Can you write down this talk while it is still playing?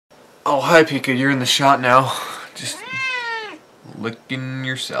Oh, hi Pika, you're in the shot now. Just licking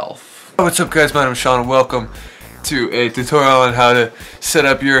yourself. What's up guys, my name is Sean and welcome to a tutorial on how to set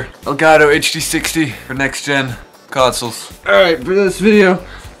up your Elgato HD60 for next gen consoles. Alright, for this video,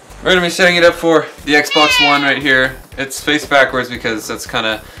 we're going to be setting it up for the Xbox One right here. It's faced backwards because that's kind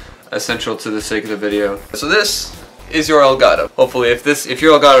of essential to the sake of the video. So this is your Elgato. Hopefully if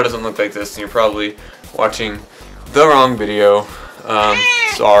your Elgato doesn't look like this, then you're probably watching the wrong video.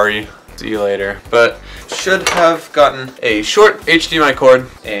 Sorry. See you later. But should have gotten a short HDMI cord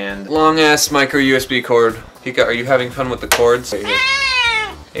and long ass micro USB cord. Pika, are you having fun with the cords? Right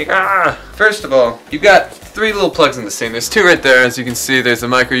here. Pika! First of all, you've got three little plugs in this thing. There's two right there, as you can see. There's a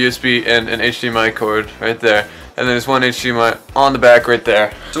micro USB and an HDMI cord right there. And there's one HDMI on the back right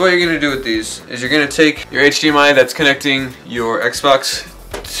there. So what you're going to do with these is you're going to take your HDMI that's connecting your Xbox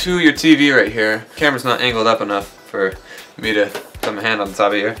to your TV right here. The camera's not angled up enough for me to put my hand on the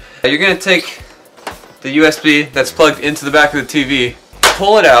top of here. You're going to take the USB that's plugged into the back of the TV,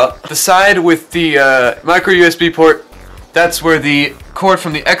 pull it out. The side with the micro USB port, that's where the cord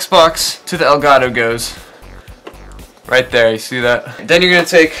from the Xbox to the Elgato goes. Right there, you see that? Then you're going to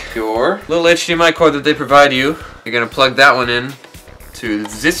take your little HDMI cord that they provide you. You're going to plug that one in to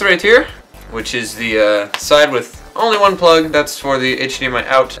this right here, which is the side with only one plug. That's for the HDMI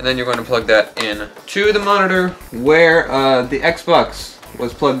out. And then you're going to plug that in to the monitor where the Xbox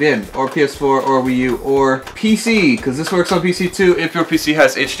was plugged in, or PS4, or Wii U, or PC, because this works on PC too if your PC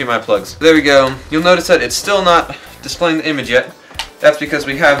has HDMI plugs. There we go. You'll notice that it's still not displaying the image yet. That's because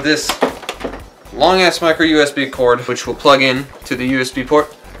we have this long ass micro USB cord which will plug in to the USB port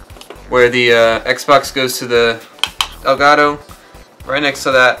where the Xbox goes to the Elgato. Right next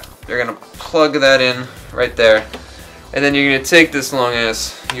to that, you're going to plug that in right there. And then you're going to take this long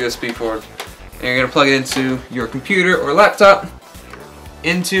ass USB cord and you're going to plug it into your computer or laptop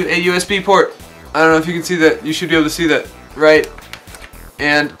into a USB port. I don't know if you can see that. You should be able to see that right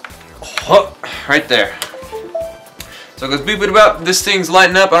and right there. So it goes beep boop about. This thing's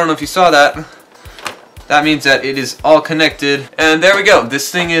lighting up. I don't know if you saw that. That means that it is all connected. And there we go.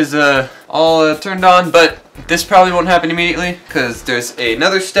 This thing is all turned on, but this probably won't happen immediately because there's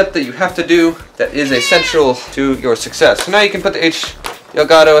another step that you have to do that is essential to your success. So now you can put the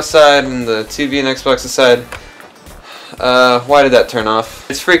Elgato aside and the TV and Xbox aside. Why did that turn off?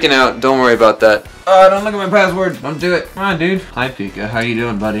 It's freaking out. Don't worry about that. Don't look at my password. Don't do it. Come on, dude. Hi, Pika. How you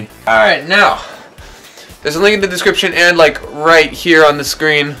doing, buddy? Alright, now. There's a link in the description and like right here on the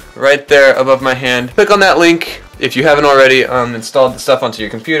screen, right there above my hand. Click on that link if you haven't already installed the stuff onto your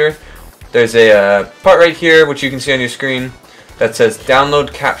computer. There's a part right here which you can see on your screen that says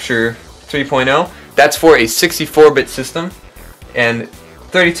Download Capture 3.0. That's for a 64-bit system, and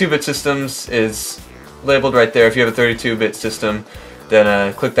 32-bit systems is labeled right there. If you have a 32-bit system,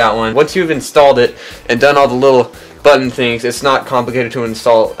 then click that one. Once you've installed it and done all the little button things, it's not complicated to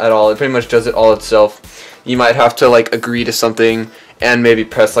install at all. It pretty much does it all itself. You might have to like agree to something and maybe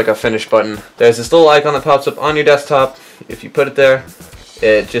press like a finish button. There's this little icon that pops up on your desktop. If you put it there,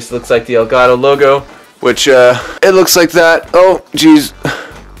 it just looks like the Elgato logo, which it looks like that. Oh jeez,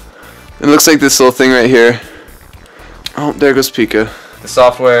 it looks like this little thing right here. Oh, there goes Pika. The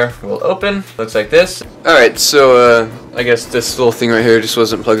software will open, looks like this. Alright, so I guess this little thing right here just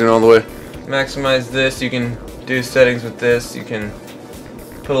wasn't plugged in all the way. Maximize this, you can do settings with this, you can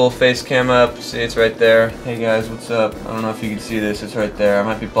put a little face cam up, see it's right there. Hey guys, what's up? I don't know if you can see this, it's right there. I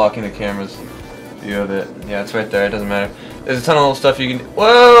might be blocking the camera's view of it. Yeah, it's right there, it doesn't matter. There's a ton of little stuff you can...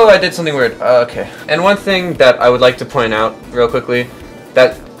 Whoa, I did something weird. Okay. And one thing that I would like to point out real quickly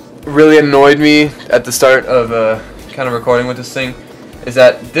that really annoyed me at the start of kind of recording with this thing is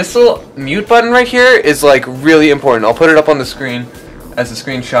that this little mute button right here is like really important. I'll put it up on the screen as a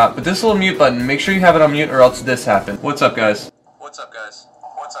screenshot, but this little mute button, make sure you have it on mute or else this happens. What's up guys? What's up guys?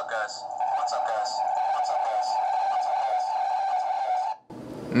 What's up guys? What's up guys? What's up guys? What's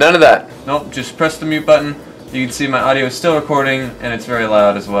up guys? None of that. Nope, just press the mute button. You can see my audio is still recording and it's very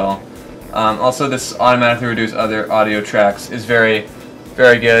loud as well. Also, this automatically reduce other audio tracks is very,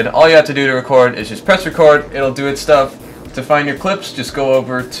 very good. All you have to do to record is just press record. It'll do its stuff. To find your clips, just go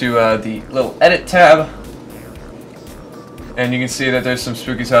over to the little edit tab, and you can see that there's some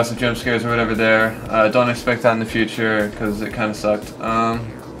spooky house of jump scares or whatever there. Don't expect that in the future because it kind of sucked.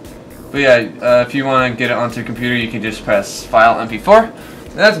 But yeah, if you want to get it onto your computer, you can just press File MP4.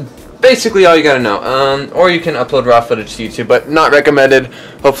 And that's basically all you gotta know. Or you can upload raw footage to YouTube, but not recommended.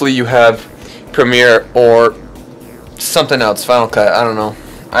 Hopefully you have Premiere or something else, Final Cut. I don't know.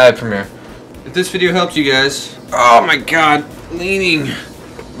 I have Premiere. If this video helped you guys, oh my god, laying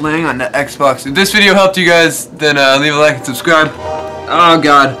on the Xbox. If this video helped you guys, then leave a like and subscribe. Oh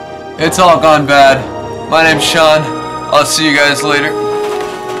god. It's all gone bad. My name's Sean. I'll see you guys later.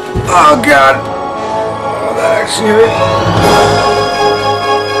 Oh God. Oh, that actually hurt.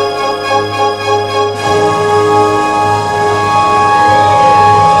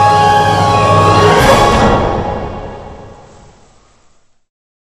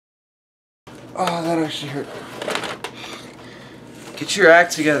 Oh, that actually hurt. Get your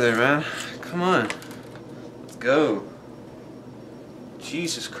act together, man. Come on. Let's go.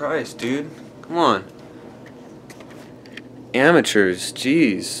 Jesus Christ, dude. Come on. Amateurs,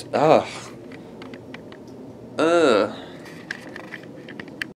 jeez. Ugh. Ugh.